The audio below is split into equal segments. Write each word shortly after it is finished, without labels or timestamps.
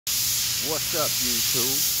What's up,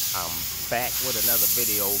 YouTube? I'm back with another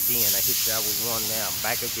video again. I hit y'all with one now. I'm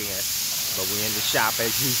back again, but we're in the shop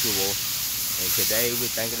as usual. And today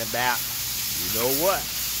we're thinking about, you know what?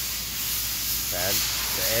 The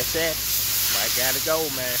SF might gotta go,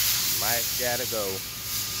 man. Might gotta go.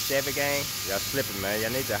 Chevy gang, y'all slipping, man.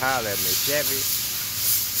 Y'all need to holler at me, Chevy.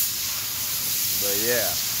 But yeah,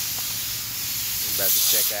 I'm about to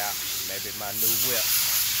check out maybe my new whip.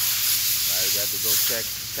 I got to go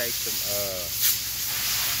take some,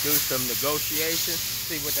 do some negotiations,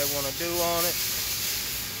 see what they want to do on it.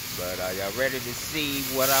 But are y'all ready to see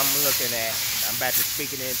what I'm looking at? I'm about to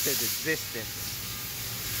speak it into existence.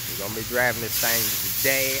 We're gonna be driving this thing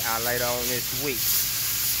today or later on this week.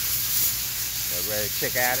 Y'all ready to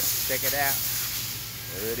check it out?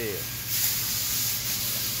 There it is.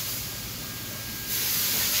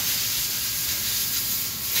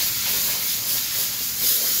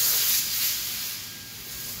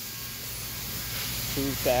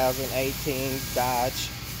 (2018) Dodge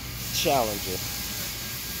Challenger.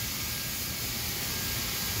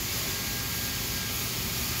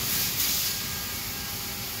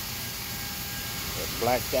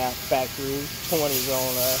 Blacked out factory 20s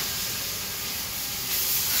on us.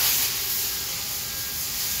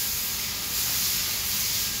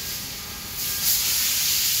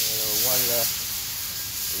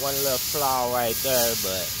 One little flaw right there,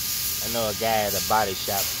 but I know a guy at a body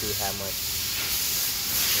shop see how much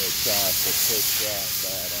they charge to fix that,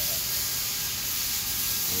 but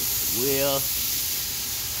wheel,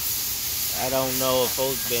 I don't know if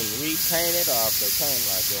those been repainted or if they came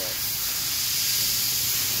like that.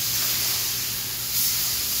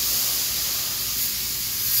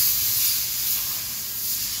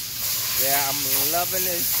 Yeah, I'm loving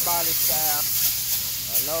this body style.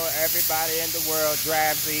 I know everybody in the world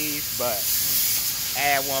drives these, but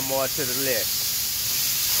add one more to the list.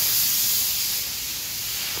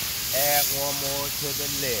 Add one more to the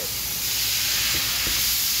list.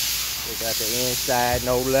 We got the inside,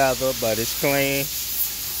 no leather, but it's clean.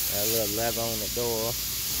 Got a little leather on the door.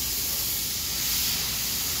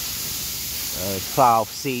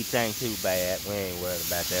 Cloth seats ain't too bad. We ain't worried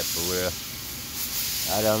about that for real.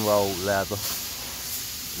 I done rolled leather.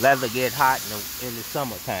 Leather get hot in the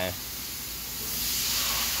summertime.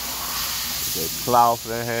 The cloth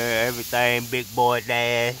in here, everything, big boy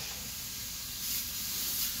dash.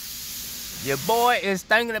 Your boy is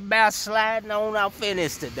thinking about sliding on our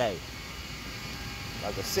finish today.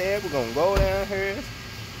 Like I said, we're gonna go down here,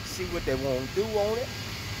 see what they want to do on it.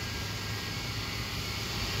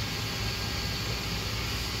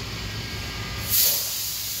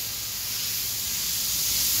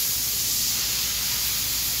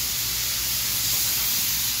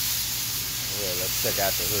 Yeah, let's check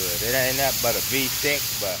out the hood. It ain't nothing but a V6,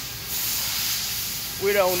 but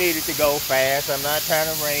we don't need it to go fast. I'm not trying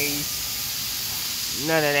to race.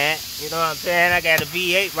 None of that. You know what I'm saying? I got a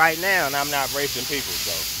V8 right now, and I'm not racing people,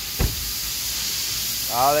 so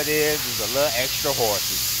all it is a little extra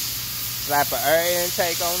horses. Slap an air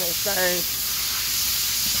intake on this thing,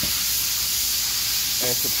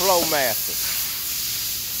 and some Flowmaster,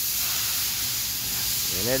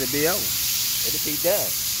 and it'll be over. It'll be done.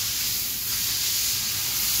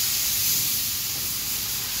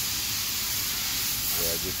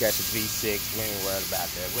 Yeah, just got the V6. We ain't worried about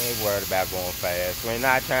that. We ain't worried about going fast. We're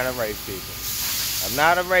not trying to race people. I'm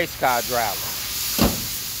not a race car driver.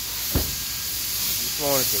 Just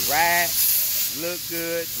wanted to ride, look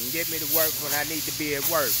good, and get me to work when I need to be at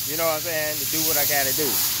work. You know what I'm saying? To do what I gotta do.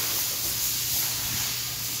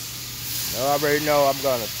 I already know I'm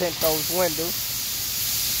gonna tint those windows.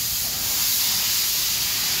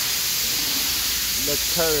 Look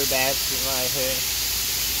curb action right here.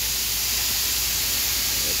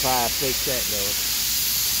 Try to fix that though.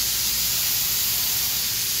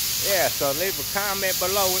 Yeah, so leave a comment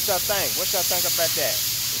below what y'all think. What y'all think about that?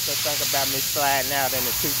 What y'all think about me sliding out in the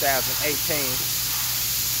 2018?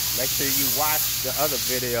 Make sure you watch the other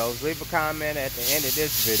videos. Leave a comment at the end of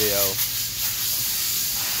this video.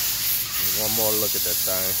 And one more look at this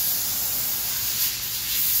thing.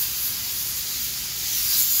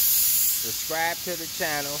 Subscribe to the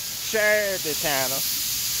channel. Share the channel.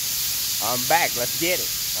 I'm back. Let's get it.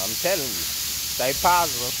 I'm telling you, stay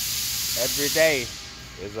positive. Every day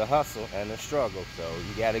is a hustle and a struggle, so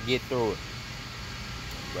you gotta get through it.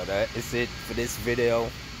 But it's it for this video.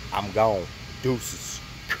 I'm gone. Deuces.